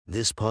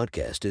This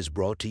podcast is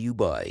brought to you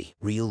by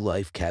Real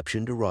Life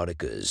Captioned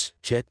Eroticas.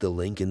 Check the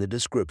link in the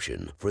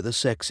description for the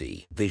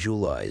sexy,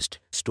 visualized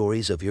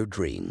stories of your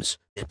dreams.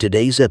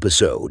 Today's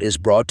episode is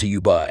brought to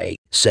you by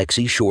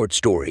Sexy Short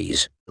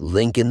Stories.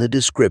 Link in the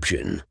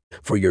description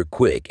for your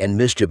quick and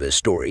mischievous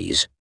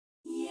stories.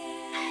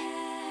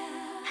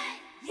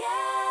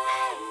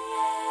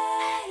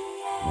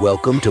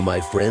 Welcome to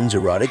my friend's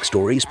Erotic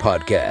Stories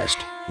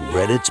podcast,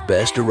 Reddit's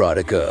Best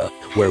Erotica,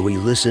 where we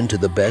listen to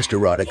the best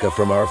erotica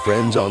from our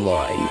friends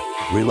online.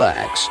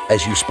 Relax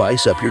as you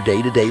spice up your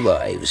day-to-day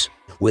lives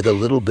with a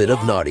little bit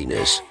of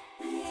naughtiness.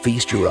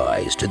 Feast your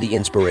eyes to the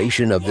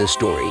inspiration of this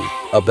story,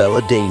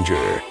 Abella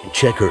Danger.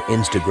 Check her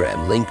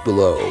Instagram linked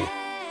below.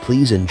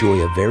 Please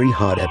enjoy a very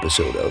hot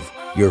episode of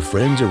Your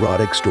Friend's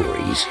Erotic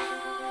Stories.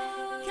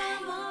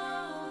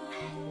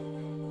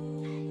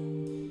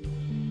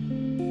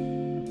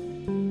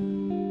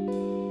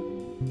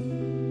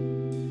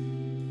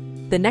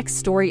 The next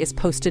story is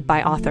posted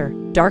by author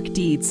Dark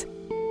Deeds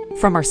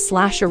from our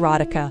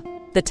 /erotica.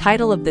 The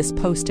title of this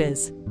post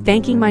is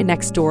Thanking My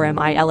Next Door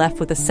MILF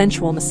with a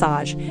Sensual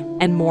Massage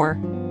and More.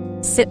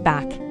 Sit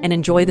back and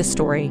enjoy the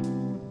story.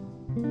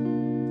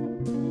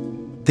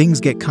 Things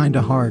get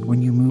kinda hard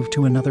when you move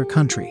to another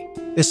country,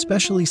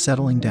 especially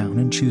settling down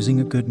and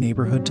choosing a good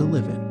neighborhood to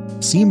live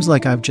in. Seems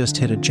like I've just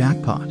hit a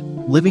jackpot.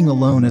 Living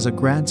alone as a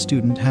grad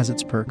student has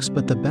its perks,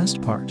 but the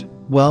best part?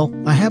 Well,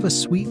 I have a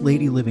sweet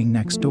lady living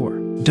next door.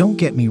 Don't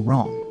get me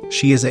wrong,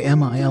 she is a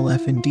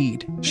MILF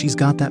indeed. She's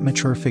got that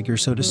mature figure,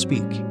 so to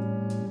speak.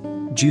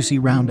 Juicy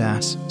round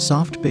ass,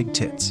 soft big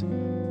tits,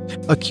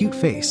 a cute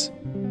face,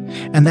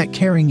 and that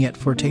caring yet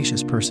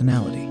flirtatious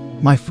personality.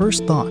 My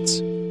first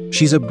thoughts,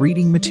 she's a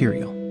breeding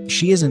material.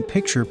 She isn't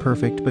picture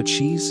perfect, but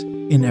she's,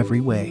 in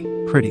every way,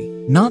 pretty.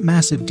 Not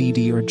massive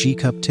DD or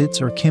G-cup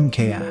tits or Kim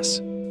K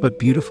ass, but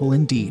beautiful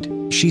indeed.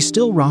 She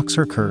still rocks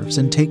her curves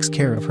and takes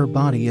care of her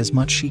body as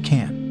much she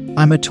can.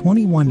 I'm a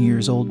 21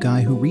 years old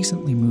guy who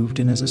recently moved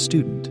in as a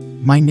student.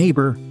 My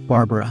neighbor,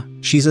 Barbara,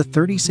 she's a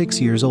 36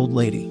 years old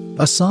lady,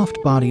 a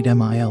soft-bodied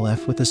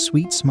MILF with a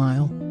sweet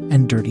smile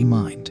and dirty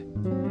mind.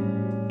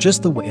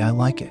 Just the way I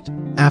like it.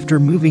 After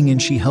moving in,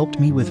 she helped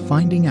me with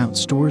finding out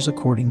stores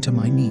according to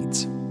my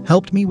needs,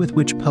 helped me with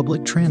which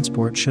public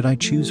transport should I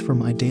choose for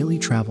my daily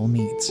travel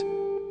needs,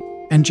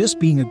 and just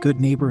being a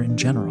good neighbor in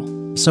general.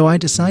 So I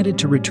decided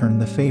to return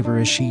the favor,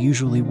 as she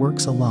usually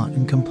works a lot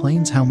and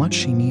complains how much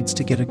she needs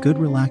to get a good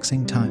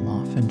relaxing time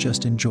off and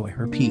just enjoy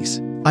her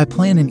peace. I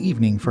plan an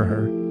evening for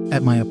her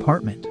at my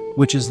apartment,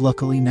 which is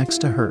luckily next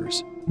to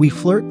hers. We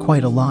flirt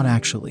quite a lot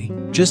actually,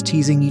 just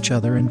teasing each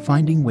other and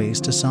finding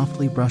ways to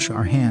softly brush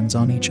our hands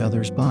on each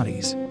other's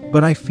bodies.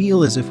 But I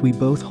feel as if we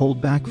both hold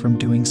back from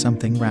doing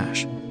something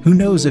rash. Who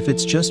knows if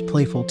it's just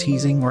playful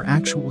teasing or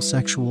actual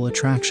sexual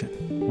attraction,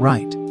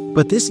 right?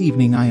 But this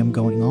evening I am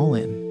going all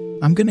in.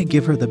 I'm gonna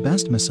give her the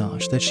best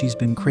massage that she's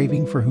been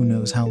craving for who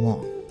knows how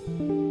long.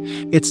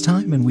 It's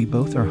time and we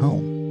both are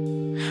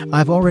home.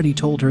 I've already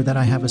told her that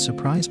I have a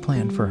surprise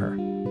planned for her.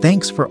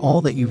 Thanks for all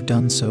that you've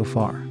done so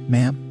far,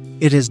 ma'am.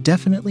 It has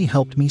definitely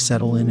helped me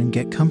settle in and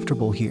get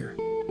comfortable here.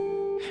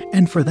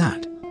 And for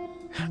that,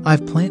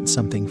 I've planned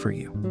something for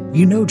you.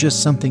 You know,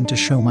 just something to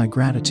show my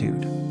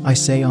gratitude, I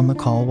say on the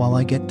call while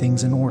I get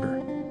things in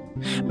order.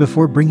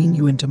 Before bringing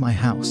you into my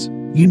house,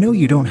 you know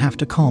you don't have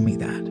to call me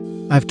that.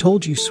 I've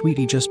told you,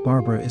 sweetie, just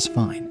Barbara is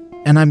fine.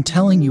 And I'm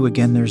telling you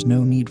again, there's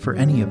no need for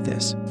any of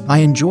this. I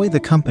enjoy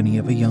the company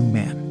of a young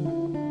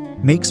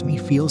man. Makes me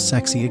feel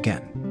sexy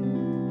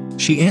again.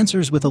 She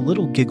answers with a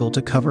little giggle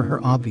to cover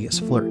her obvious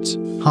flirts.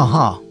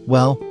 Haha,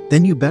 well,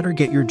 then you better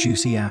get your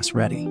juicy ass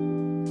ready.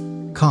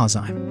 'Cause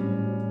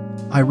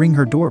I ring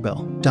her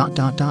doorbell, ...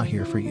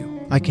 here for you.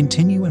 I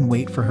continue and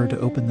wait for her to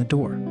open the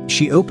door.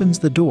 She opens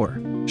the door.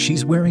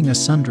 She's wearing a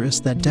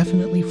sundress that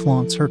definitely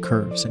flaunts her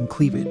curves and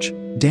cleavage.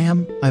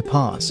 Damn, I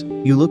pause.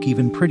 You look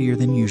even prettier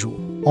than usual.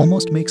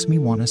 Almost makes me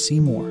want to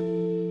see more,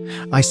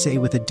 I say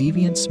with a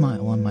deviant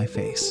smile on my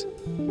face.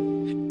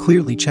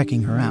 Clearly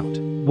checking her out.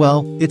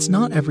 Well, it's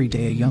not every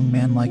day a young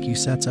man like you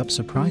sets up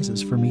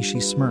surprises for me. She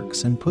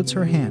smirks and puts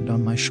her hand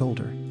on my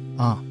shoulder.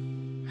 Ah,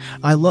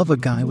 I love a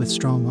guy with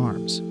strong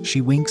arms. She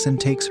winks and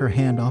takes her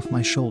hand off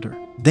my shoulder.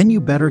 Then you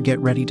better get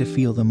ready to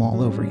feel them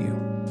all over you.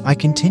 I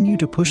continue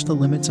to push the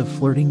limits of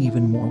flirting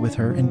even more with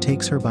her and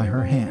takes her by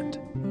her hand,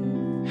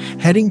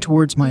 heading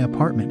towards my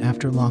apartment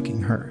after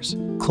locking hers.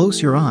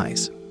 Close your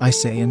eyes, I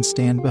say and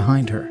stand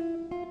behind her,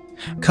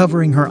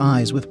 covering her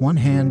eyes with one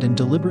hand and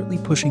deliberately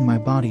pushing my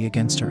body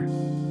against her,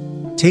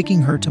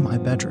 taking her to my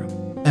bedroom.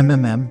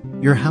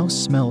 Your house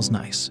smells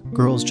nice.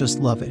 Girls just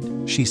love it,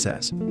 she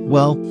says.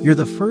 Well, you're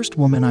the first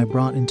woman I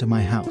brought into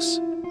my house,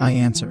 I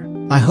answer.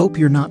 I hope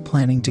you're not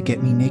planning to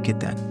get me naked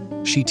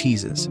then, she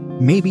teases.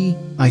 Maybe,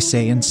 I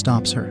say and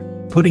stops her,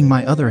 putting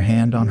my other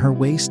hand on her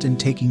waist and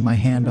taking my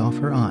hand off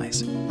her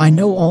eyes. I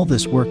know all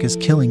this work is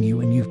killing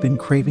you and you've been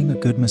craving a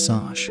good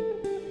massage,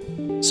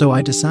 so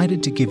I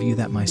decided to give you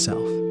that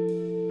myself,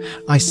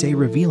 I say,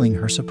 revealing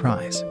her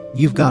surprise.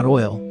 You've got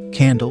oil,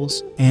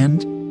 candles,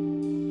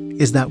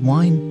 and... is that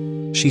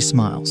wine? She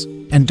smiles.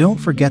 And don't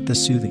forget the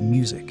soothing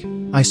music.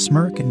 I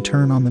smirk and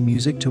turn on the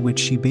music, to which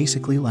she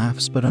basically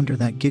laughs, but under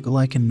that giggle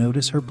I can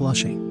notice her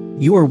blushing.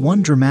 "You are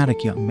one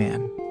dramatic young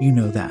man, you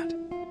know that,"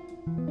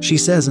 she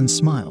says and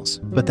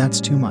smiles, "but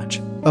that's too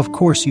much. Of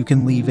course you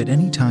can leave at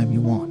any time you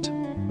want,"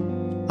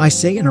 I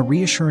say in a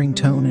reassuring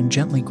tone and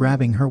gently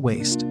grabbing her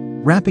waist,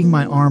 wrapping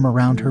my arm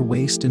around her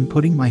waist and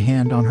putting my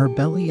hand on her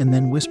belly, and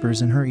then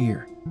whispers in her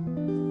ear,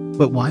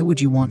 "But why would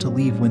you want to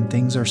leave when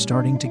things are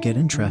starting to get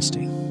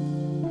interesting?"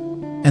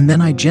 And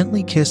then I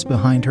gently kiss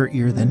behind her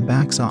ear, then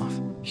backs off.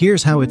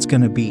 "Here's how it's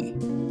gonna be.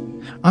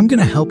 I'm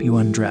gonna help you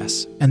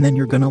undress, and then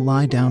you're gonna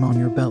lie down on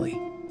your belly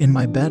in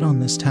my bed on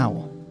this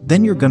towel.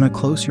 Then you're gonna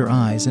close your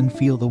eyes and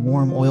feel the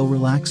warm oil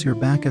relax your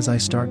back as I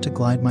start to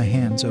glide my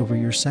hands over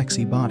your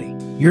sexy body.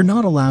 You're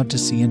not allowed to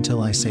see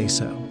until I say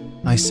so,"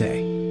 I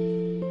say,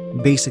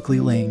 basically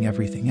laying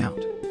everything out.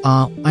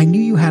 I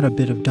knew you had a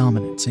bit of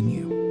dominance in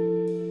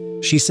you,"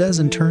 she says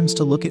and turns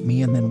to look at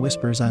me and then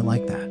whispers, "I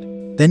like that,"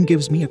 then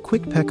gives me a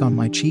quick peck on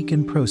my cheek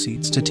and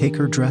proceeds to take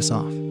her dress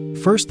off.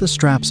 First the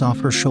straps off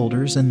her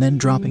shoulders and then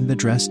dropping the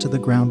dress to the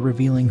ground,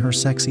 revealing her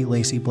sexy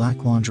lacy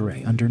black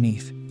lingerie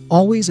underneath.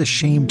 "Always a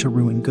shame to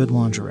ruin good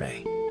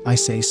lingerie," I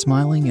say,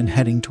 smiling and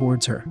heading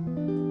towards her.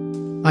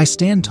 I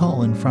stand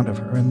tall in front of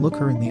her and look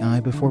her in the eye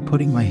before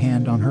putting my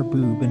hand on her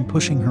boob and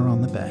pushing her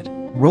on the bed.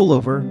 "Roll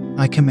over,"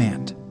 I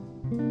command.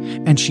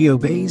 And she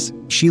obeys.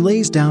 She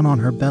lays down on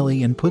her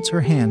belly and puts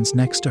her hands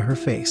next to her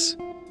face.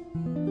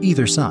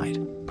 Either side.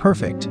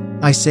 "Perfect,"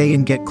 I say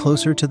and get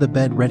closer to the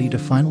bed, ready to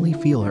finally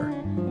feel her.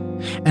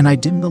 And I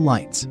dim the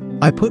lights.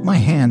 I put my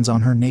hands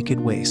on her naked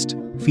waist,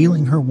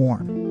 feeling her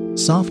warm,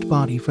 soft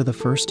body for the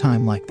first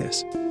time like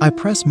this. I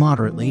press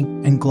moderately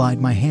and glide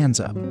my hands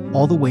up,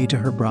 all the way to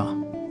her bra,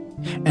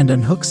 and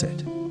unhooks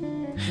it,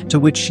 to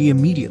which she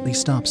immediately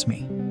stops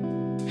me.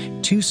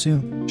 "Too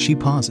soon," she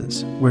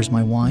pauses. "Where's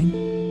my wine?"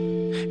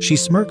 She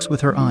smirks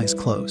with her eyes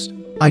closed.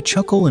 I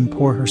chuckle and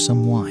pour her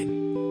some wine.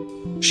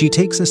 She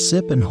takes a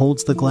sip and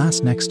holds the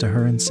glass next to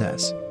her and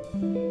says,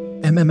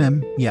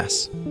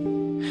 yes.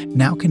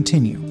 Now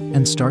continue,"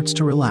 and starts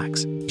to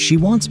relax. She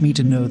wants me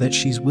to know that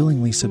she's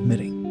willingly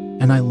submitting,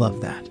 and I love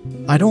that.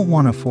 I don't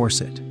want to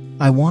force it.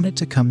 I want it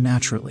to come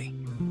naturally.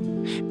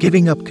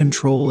 Giving up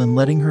control and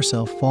letting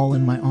herself fall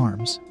in my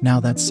arms, now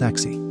that's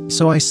sexy.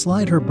 So I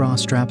slide her bra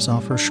straps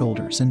off her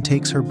shoulders and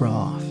takes her bra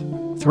off,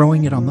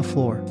 throwing it on the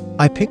floor.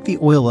 I pick the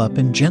oil up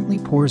and gently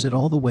pours it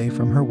all the way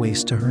from her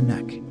waist to her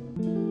neck,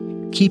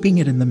 keeping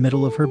it in the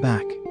middle of her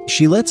back.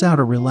 She lets out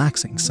a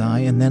relaxing sigh,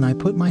 and then I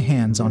put my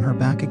hands on her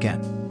back again,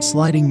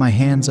 sliding my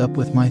hands up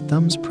with my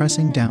thumbs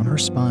pressing down her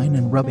spine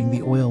and rubbing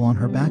the oil on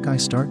her back. I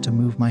start to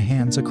move my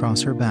hands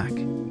across her back,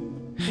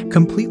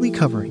 completely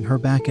covering her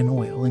back in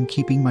oil and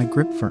keeping my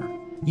grip firm.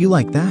 "You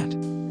like that?"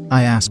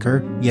 I ask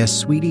her. "Yes,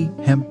 sweetie,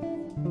 him."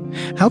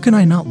 How can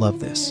I not love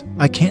this?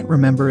 I can't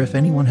remember if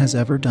anyone has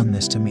ever done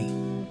this to me.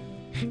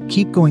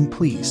 "Keep going,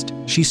 pleased."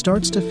 She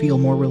starts to feel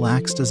more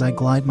relaxed as I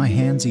glide my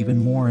hands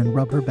even more and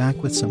rub her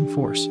back with some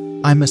force.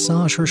 I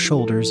massage her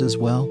shoulders as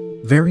well,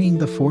 varying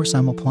the force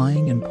I'm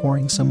applying and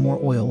pouring some more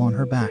oil on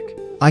her back.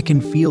 I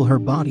can feel her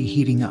body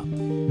heating up,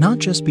 not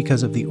just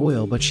because of the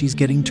oil, but she's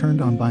getting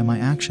turned on by my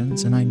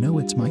actions, and I know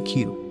it's my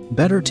cue.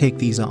 "Better take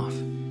these off,"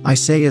 I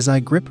say as I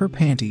grip her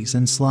panties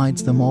and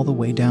slides them all the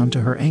way down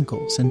to her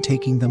ankles and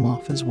taking them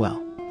off as well.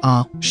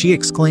 "Ah," she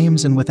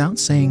exclaims, and without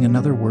saying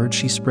another word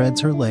she spreads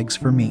her legs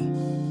for me,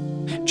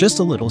 just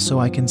a little so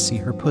I can see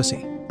her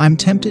pussy. I'm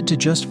tempted to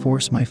just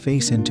force my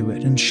face into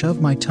it and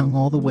shove my tongue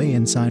all the way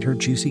inside her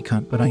juicy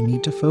cunt, but I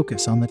need to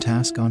focus on the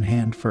task on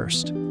hand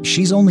first.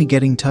 She's only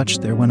getting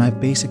touched there when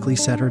I've basically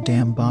set her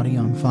damn body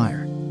on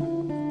fire.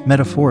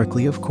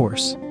 Metaphorically, of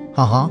course.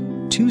 "Haha,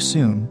 too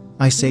soon,"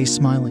 I say,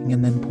 smiling,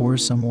 and then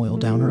pours some oil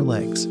down her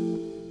legs,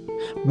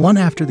 one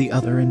after the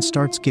other, and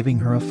starts giving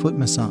her a foot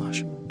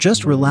massage,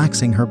 just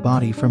relaxing her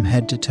body from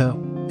head to toe.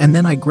 And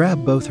then I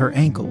grab both her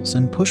ankles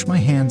and push my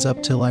hands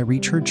up till I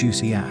reach her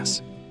juicy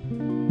ass,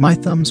 my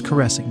thumbs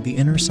caressing the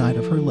inner side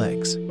of her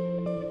legs.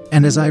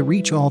 And as I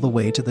reach all the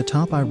way to the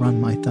top, I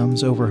run my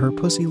thumbs over her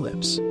pussy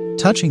lips,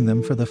 touching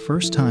them for the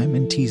first time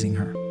and teasing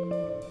her.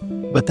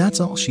 But that's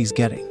all she's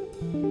getting.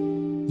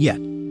 Yet,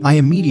 I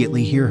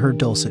immediately hear her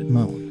dulcet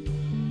moan,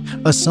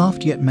 a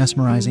soft yet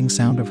mesmerizing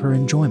sound of her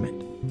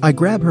enjoyment. I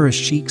grab her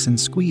cheeks and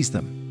squeeze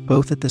them,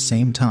 both at the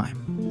same time.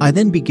 I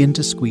then begin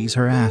to squeeze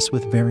her ass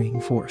with varying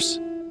force,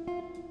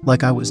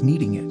 like I was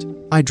needing it.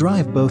 I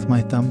drive both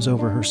my thumbs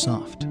over her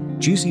soft,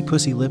 juicy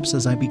pussy lips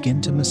as I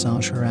begin to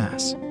massage her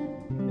ass,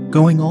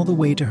 going all the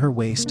way to her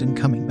waist and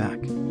coming back.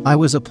 I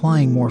was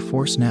applying more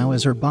force now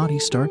as her body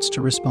starts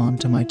to respond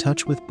to my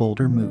touch with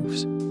bolder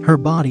moves. Her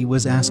body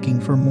was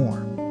asking for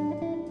more.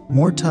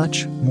 More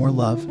touch, more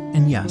love,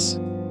 and yes,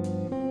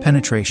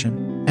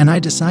 penetration. And I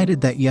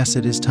decided that yes,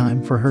 it is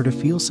time for her to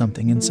feel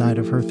something inside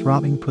of her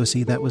throbbing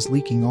pussy that was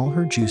leaking all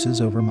her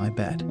juices over my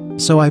bed.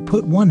 So I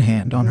put one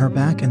hand on her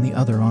back and the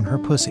other on her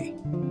pussy,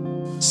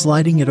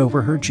 sliding it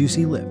over her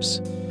juicy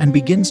lips, and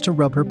begins to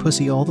rub her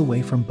pussy all the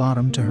way from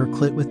bottom to her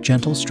clit with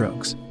gentle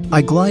strokes.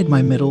 I glide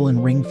my middle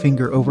and ring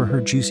finger over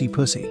her juicy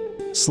pussy,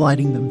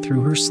 sliding them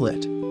through her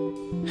slit,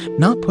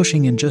 Not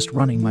pushing and just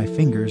running my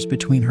fingers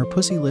between her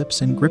pussy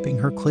lips and gripping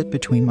her clit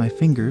between my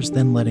fingers,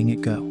 then letting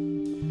it go.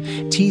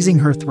 Teasing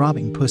her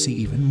throbbing pussy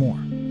even more.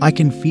 I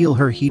can feel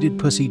her heated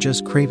pussy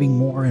just craving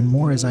more and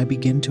more as I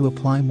begin to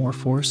apply more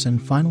force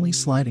and finally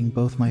sliding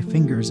both my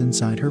fingers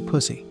inside her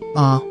pussy.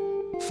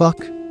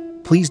 Fuck.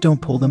 Please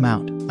don't pull them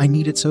out. I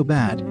need it so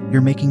bad.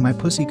 You're making my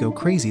pussy go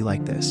crazy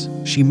like this.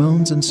 She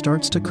moans and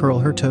starts to curl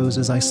her toes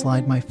as I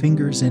slide my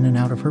fingers in and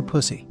out of her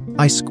pussy.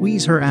 I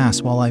squeeze her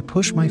ass while I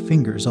push my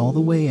fingers all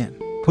the way in,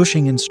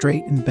 pushing in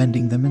straight and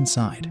bending them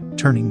inside,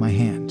 turning my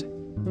hand.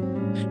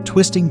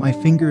 Twisting my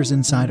fingers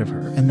inside of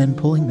her and then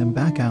pulling them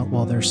back out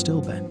while they're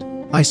still bent.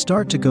 I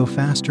start to go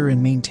faster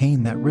and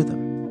maintain that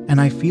rhythm, and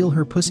I feel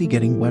her pussy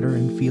getting wetter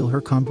and feel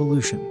her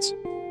convolutions.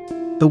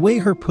 The way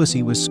her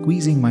pussy was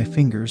squeezing my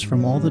fingers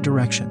from all the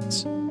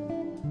directions.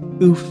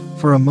 Oof,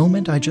 for a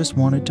moment I just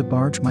wanted to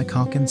barge my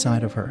cock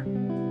inside of her.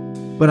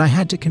 But I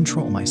had to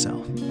control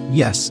myself.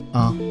 Yes,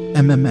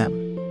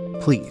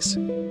 please.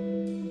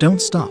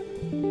 Don't stop.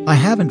 I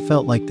haven't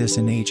felt like this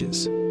in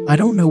ages. I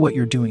don't know what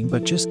you're doing,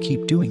 but just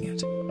keep doing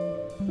it.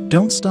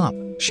 Don't stop,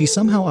 she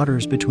somehow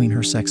utters between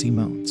her sexy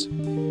moans.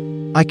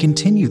 I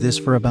continue this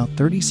for about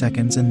 30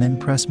 seconds and then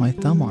press my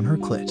thumb on her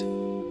clit,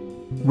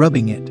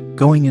 rubbing it,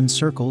 going in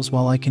circles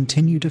while I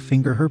continue to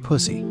finger her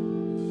pussy.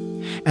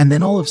 And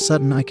then all of a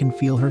sudden I can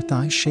feel her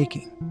thighs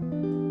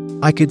shaking.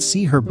 I could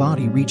see her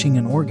body reaching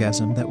an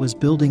orgasm that was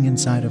building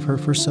inside of her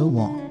for so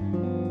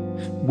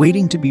long,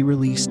 waiting to be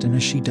released, and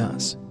as she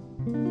does,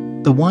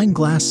 the wine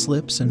glass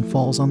slips and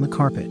falls on the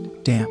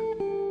carpet. Damn.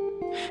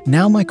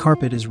 Now my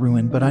carpet is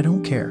ruined, but I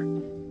don't care.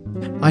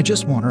 I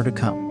just want her to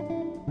come.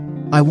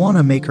 I want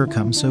to make her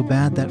come so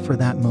bad that for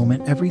that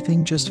moment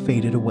everything just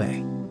faded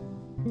away.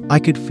 I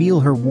could feel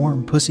her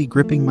warm pussy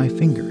gripping my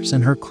fingers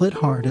and her clit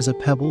hard as a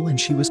pebble, and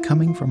she was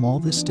coming from all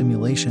this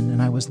stimulation,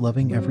 and I was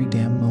loving every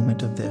damn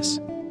moment of this.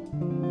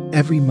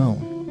 Every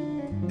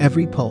moan,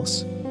 every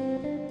pulse,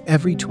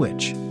 every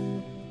twitch,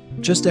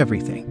 just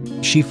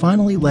everything. She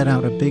finally let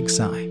out a big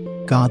sigh.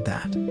 God,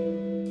 that.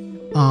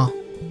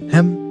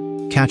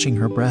 Catching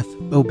her breath.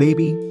 Oh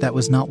baby, that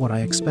was not what I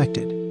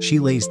expected. She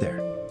lays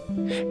there,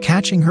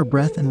 catching her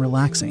breath and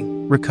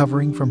relaxing,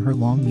 recovering from her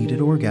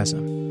long-needed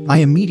orgasm. I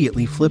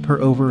immediately flip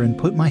her over and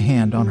put my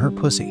hand on her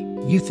pussy.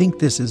 You think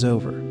this is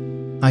over?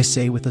 I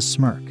say with a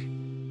smirk.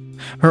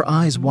 Her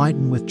eyes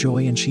widen with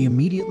joy and she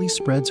immediately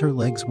spreads her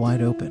legs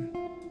wide open,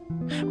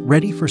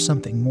 ready for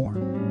something more.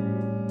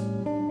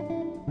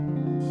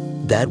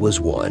 That was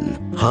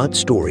one hot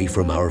story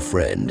from our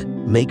friend.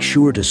 Make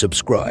sure to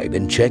subscribe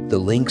and check the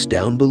links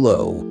down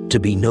below to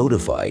be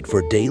notified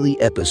for daily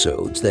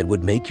episodes that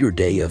would make your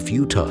day a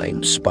few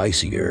times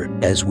spicier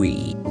as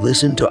we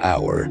listen to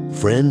our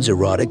friends'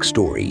 erotic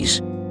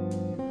stories.